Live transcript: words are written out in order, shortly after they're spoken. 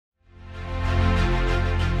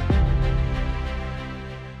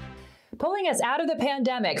Pulling us out of the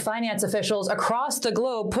pandemic, finance officials across the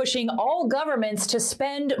globe pushing all governments to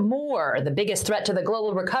spend more. The biggest threat to the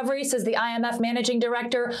global recovery, says the IMF managing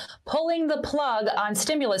director, pulling the plug on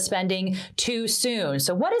stimulus spending too soon.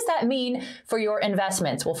 So what does that mean for your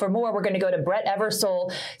investments? Well, for more, we're going to go to Brett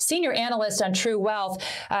Eversole, senior analyst on True Wealth.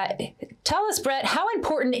 Tell us, Brett, how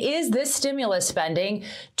important is this stimulus spending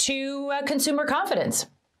to consumer confidence?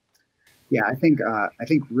 Yeah, I think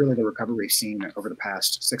really the recovery we've seen over the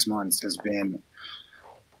past 6 months has been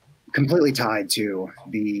completely tied to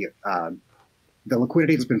the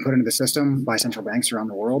liquidity that's been put into the system by central banks around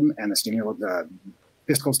the world and the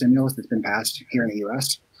fiscal stimulus that's been passed here in the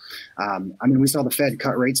U.S. I mean, we saw the Fed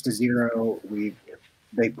cut rates to zero.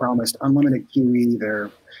 They promised unlimited QE. They're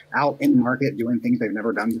out in the market doing things they've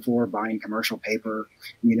never done before, buying commercial paper,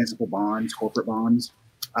 municipal bonds, corporate bonds.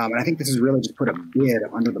 And I think this has really just put a bid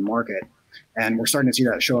under the market. And we're starting to see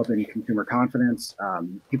that show up in consumer confidence.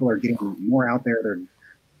 People are getting more out there. They're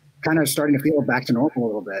kind of starting to feel back to normal a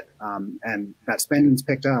little bit. And that spending's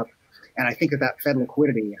picked up. And I think that Fed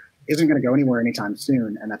liquidity isn't going to go anywhere anytime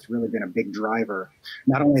soon. And that's really been a big driver,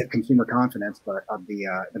 not only of consumer confidence, but of the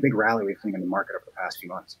big rally we've seen in the market over the past few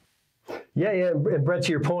months. Yeah. And Brett,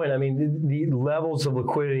 to your point, I mean, the levels of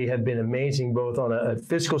liquidity have been amazing, both on a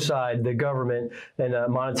fiscal side, the government, and a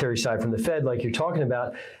monetary side from the Fed, like you're talking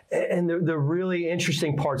about. And the really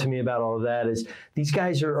interesting part to me about all of that is these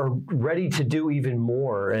guys are ready to do even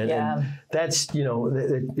more. And that's,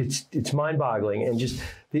 it's mind-boggling. And just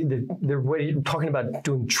they're talking about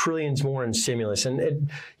doing trillions more in stimulus. And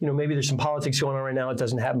maybe there's some politics going on right now. It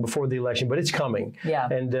doesn't happen before the election, but it's coming. Yeah.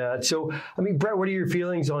 And so, I mean, Brett, what are your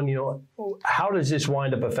feelings on, how does this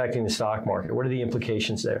wind up affecting the stock market? What are the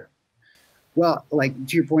implications there? Well, like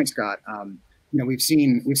to your point, Scott, we've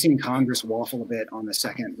seen Congress waffle a bit on the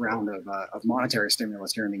second round of monetary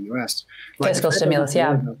stimulus here in the U.S. Fiscal stimulus,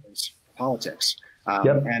 yeah. Politics,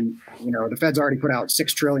 and the Fed's already put out $6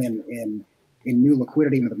 trillion in new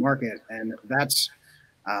liquidity into the market, and that's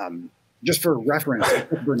just for reference. It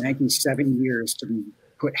took Bernanke 7 years to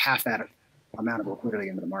put half that amount of liquidity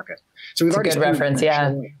into the market. So we've already seen reference,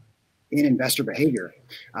 in investor behavior.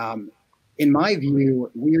 In my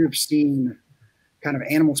view, we've seen kind of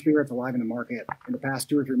animal spirits alive in the market in the past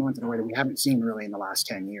 2 or 3 months in a way that we haven't seen really in the last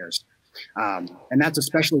 10 years. And that's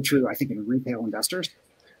especially true, I think, in retail investors.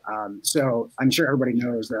 So I'm sure everybody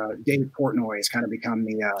knows David Portnoy has kind of become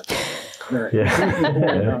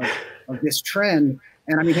of this trend.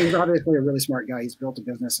 And I mean, he's obviously a really smart guy. He's built a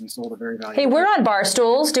business and sold a very valuable. Hey, we're on bar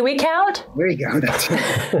stools. Do we count? There you go. That's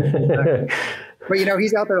it. But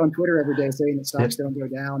he's out there on Twitter every day saying that stocks don't go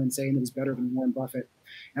down and saying that he's better than Warren Buffett.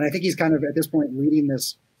 And I think he's kind of at this point leading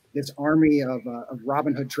this army of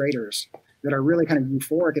Robin Hood traders that are really kind of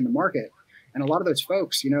euphoric in the market. And a lot of those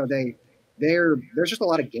folks, there's just a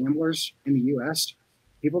lot of gamblers in the U.S.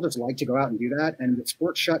 People just like to go out and do that. And with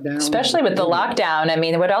sports shut down, especially with the lockdown, I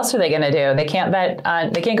mean, what else are they going to do? They can't bet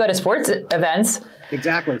on. They can't go to sports events.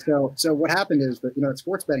 Exactly. So what happened is that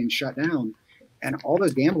sports betting shut down, and all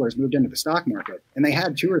those gamblers moved into the stock market, and they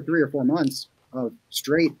had 2 or 3 or 4 months of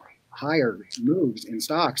straight higher moves in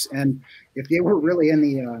stocks. And if they were really in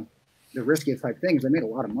the riskiest type things, they made a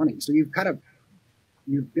lot of money. So you've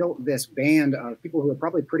built this band of people who are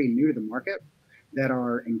probably pretty new to the market that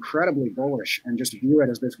are incredibly bullish and just view it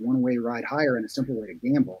as this one-way ride higher and a simple way to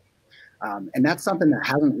gamble. And that's something that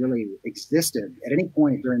hasn't really existed at any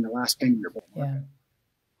point during the last 10-year bull market. Yeah.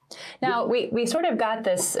 Now, we sort of got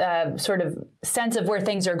this sort of sense of where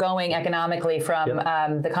things are going economically from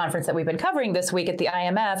the conference that we've been covering this week at the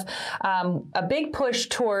IMF, a big push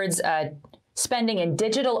towards spending in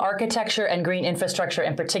digital architecture and green infrastructure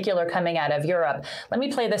in particular coming out of Europe. Let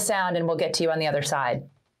me play the sound and we'll get to you on the other side.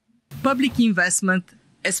 Public investment,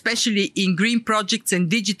 especially in green projects and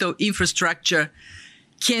digital infrastructure,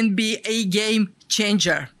 can be a game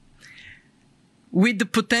changer, with the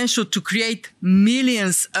potential to create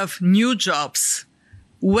millions of new jobs,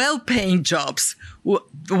 well-paying jobs,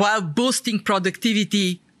 while boosting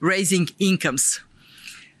productivity, raising incomes.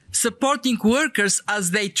 Supporting workers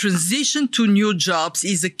as they transition to new jobs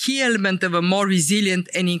is a key element of a more resilient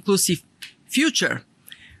and inclusive future,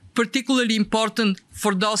 particularly important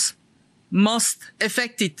for those most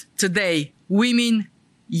affected today, women,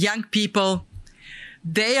 young people.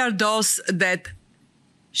 They are those that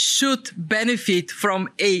should benefit from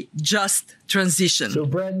a just transition. So,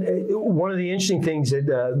 Brett, one of the interesting things that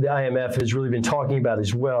the IMF has really been talking about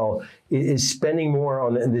as well is spending more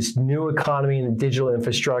on this new economy and the digital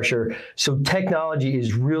infrastructure. So technology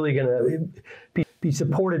is really going to be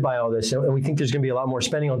supported by all this. And we think there's going to be a lot more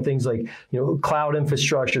spending on things like, cloud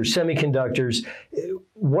infrastructure, semiconductors.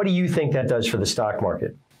 What do you think that does for the stock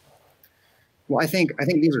market? Well, I think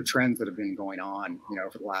these are trends that have been going on,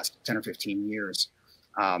 for the last 10 or 15 years.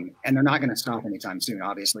 And they're not going to stop anytime soon.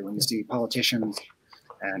 Obviously, when you see politicians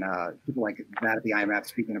and people like that at the IMF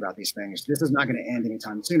speaking about these things, this is not going to end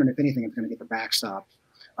anytime soon. And if anything, it's going to get the backstop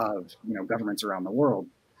of, governments around the world.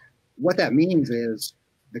 What that means is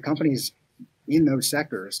the companies in those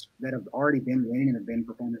sectors that have already been winning and have been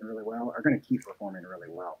performing really well are going to keep performing really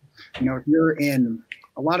well. If you're in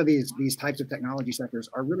a lot of these types of technology sectors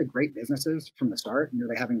are really great businesses from the start.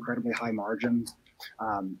 They have incredibly high margins.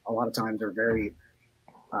 A lot of times they're very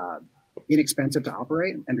inexpensive to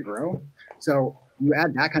operate and to grow. So you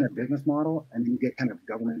add that kind of business model and then you get kind of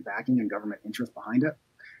government backing and government interest behind it.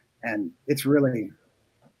 And it's really,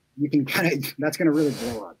 that's going to really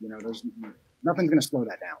blow up. There's nothing's going to slow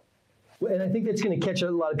that down. And I think that's going to catch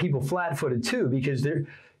a lot of people flat-footed too, because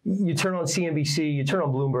you turn on CNBC, you turn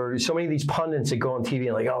on Bloomberg, so many of these pundits that go on TV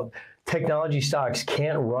and like, oh, technology stocks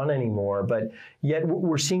can't run anymore. But yet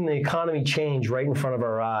we're seeing the economy change right in front of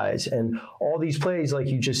our eyes. And all these plays, like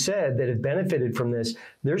you just said, that have benefited from this,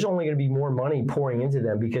 there's only going to be more money pouring into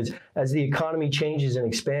them, because as the economy changes and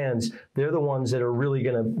expands, they're the ones that are really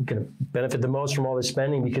going to benefit the most from all this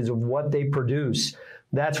spending because of what they produce.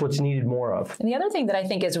 That's what's needed more of. And the other thing that I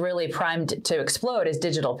think is really primed to explode is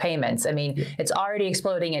digital payments. I mean, it's already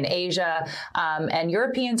exploding in Asia, and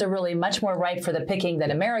Europeans are really much more ripe for the picking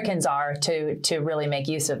than Americans are to really make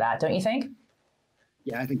use of that, don't you think?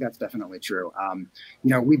 Yeah, I think that's definitely true.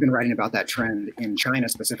 We've been writing about that trend in China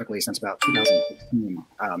specifically since about 2016.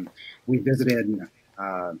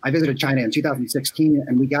 I visited China in 2016,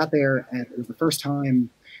 and we got there, and it was the first time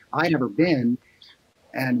I'd ever been.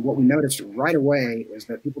 And what we noticed right away is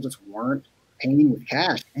that people just weren't paying with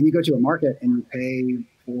cash. And you go to a market and you pay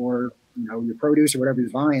for, your produce or whatever you're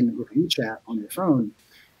buying with WeChat on your phone.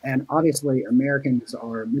 And obviously Americans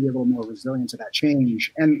are maybe a little more resilient to that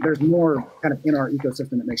change. And there's more kind of in our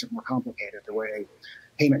ecosystem that makes it more complicated, the way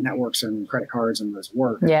payment networks and credit cards and those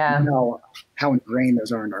work. Yeah. How ingrained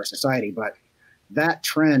those are in our society. But that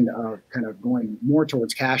trend of kind of going more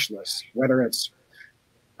towards cashless, whether it's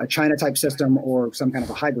a China type system or some kind of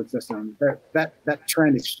a hybrid system, that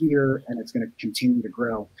trend is here and it's going to continue to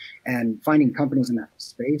grow. And finding companies in that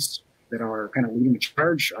space that are kind of leading the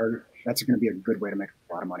charge, that's going to be a good way to make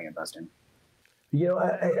a lot of money investing.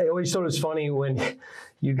 I always thought it was funny when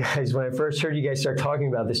I first heard you guys start talking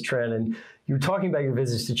about this trend, and you were talking about your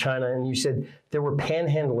visits to China, and you said there were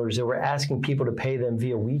panhandlers that were asking people to pay them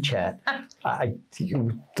via WeChat. Like,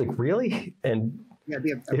 really? And yeah, it'd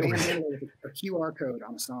be a panhandler with a QR code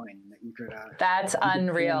on a sign that you could. That's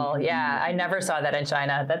unreal. Yeah, I never saw that in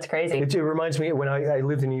China. That's crazy. It reminds me when I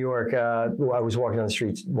lived in New York. I was walking on the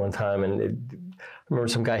streets one time, and I remember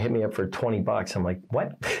some guy hit me up for $20. I'm like,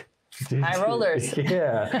 what? High rollers.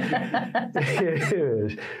 Yeah.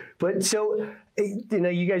 But so,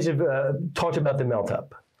 you guys have talked about the melt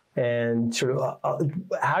up. And sort of,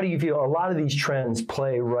 how do you feel a lot of these trends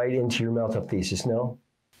play right into your melt up thesis, no?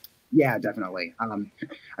 Yeah, definitely.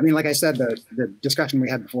 Like I said, the discussion we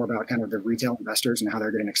had before about kind of the retail investors and how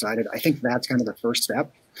they're getting excited, I think that's kind of the first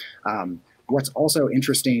step. What's also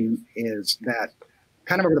interesting is that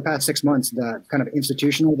kind of over the past 6 months, the kind of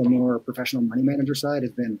institutional, the more professional money manager side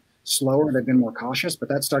has been slower. They've been more cautious, but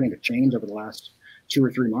that's starting to change over the last 2 or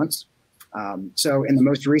 3 months. So in the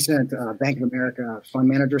most recent Bank of America fund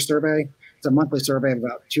manager survey, it's a monthly survey of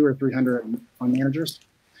about 200 or 300 fund managers.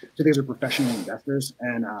 So these are professional investors.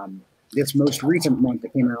 And this most recent month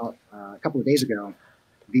that came out a couple of days ago,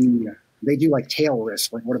 they do like tail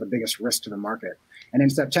risk, like what are the biggest risks to the market. And in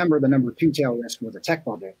September, the number 2 tail risk was a tech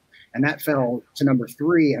bubble. And that fell to number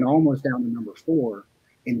 3 and almost down to number 4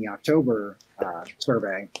 in the October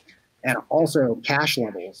survey. And also cash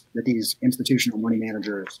levels that these institutional money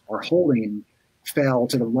managers are holding fell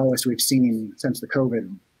to the lowest we've seen since the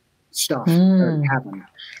COVID stuff happened.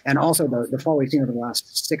 And also the fall we've seen over the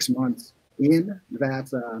last 6 months in that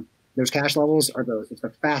those cash levels it's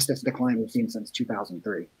the fastest decline we've seen since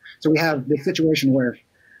 2003. So we have this situation where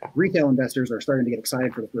retail investors are starting to get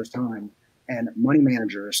excited for the first time, and money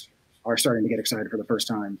managers are starting to get excited for the first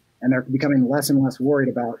time, and they're becoming less and less worried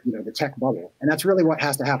about the tech bubble. And that's really what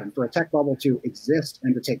has to happen for a tech bubble to exist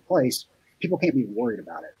and to take place. People can't be worried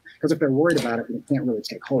about it, because if they're worried about it, it can't really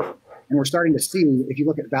take hold. And we're starting to see, if you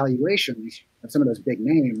look at valuations of some of those big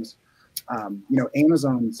names,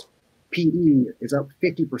 Amazon's PE is up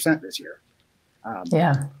 50% this year.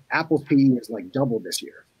 Apple's PE is like double this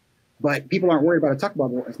year. But people aren't worried about a tech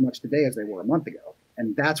bubble as much today as they were a month ago.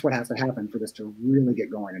 And that's what has to happen for this to really get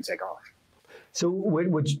going and take off. So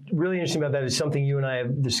what's really interesting about that is something you and I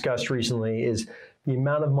have discussed recently is the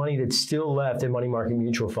amount of money that's still left in money market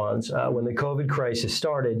mutual funds when the COVID crisis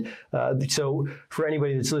started. So for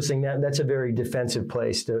anybody that's listening, that's a very defensive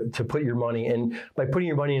place to put your money. And by putting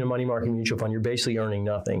your money in a money market mutual fund, you're basically earning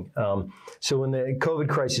nothing. So when the COVID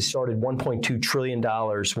crisis started, $1.2 trillion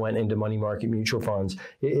went into money market mutual funds.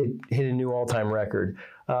 It hit a new all-time record.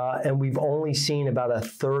 And we've only seen about a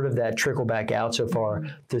third of that trickle back out so far,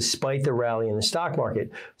 despite the rally in the stock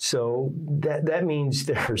market. So that means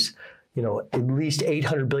there's, at least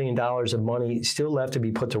 $800 billion of money still left to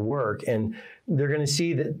be put to work. And they're going to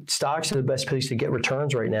see that stocks are the best place to get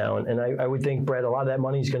returns right now. And I would think, Brett, a lot of that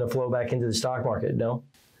money is going to flow back into the stock market, no?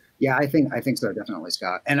 Yeah, I think so, definitely,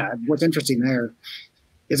 Scott. And what's interesting there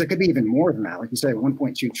is it could be even more than that. Like you said,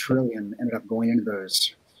 1.2 trillion ended up going into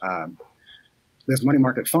those money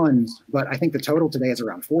market funds, but I think the total today is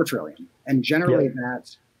around 4 trillion. And generally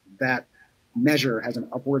that measure has an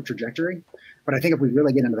upward trajectory. But I think if we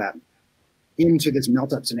really get into this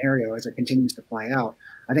melt-up scenario as it continues to play out,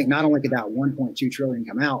 I think not only could that 1.2 trillion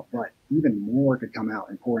come out, but even more could come out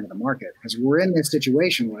and pour into the market, because we're in this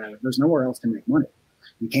situation where there's nowhere else to make money.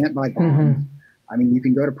 You can't buy bonds. Mm-hmm. I mean, you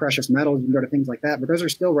can go to precious metals, you can go to things like that, but those are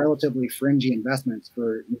still relatively fringy investments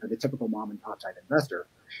for the typical mom and pop type investor.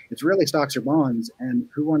 It's really stocks or bonds, and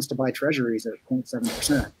who wants to buy treasuries at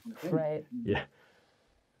 0.7%? Right. Yeah.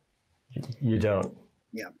 You don't.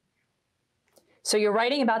 Yeah. So you're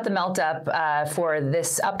writing about the melt up for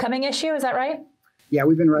this upcoming issue, is that right? Yeah,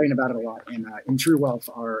 we've been writing about it a lot in True Wealth,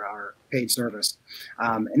 our paid service.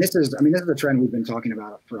 And this is a trend we've been talking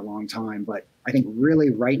about for a long time, but I think really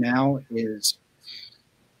right now is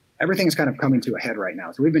everything is kind of coming to a head right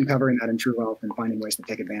now. So we've been covering that in True Wealth and finding ways to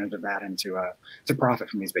take advantage of that and to profit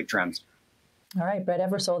from these big trends. All right, Brett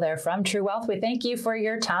Eversole there from True Wealth. We thank you for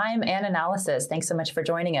your time and analysis. Thanks so much for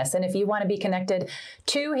joining us. And if you want to be connected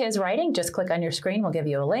to his writing, just click on your screen. We'll give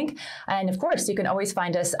you a link. And of course, you can always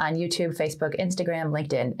find us on YouTube, Facebook, Instagram,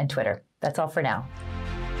 LinkedIn, and Twitter. That's all for now.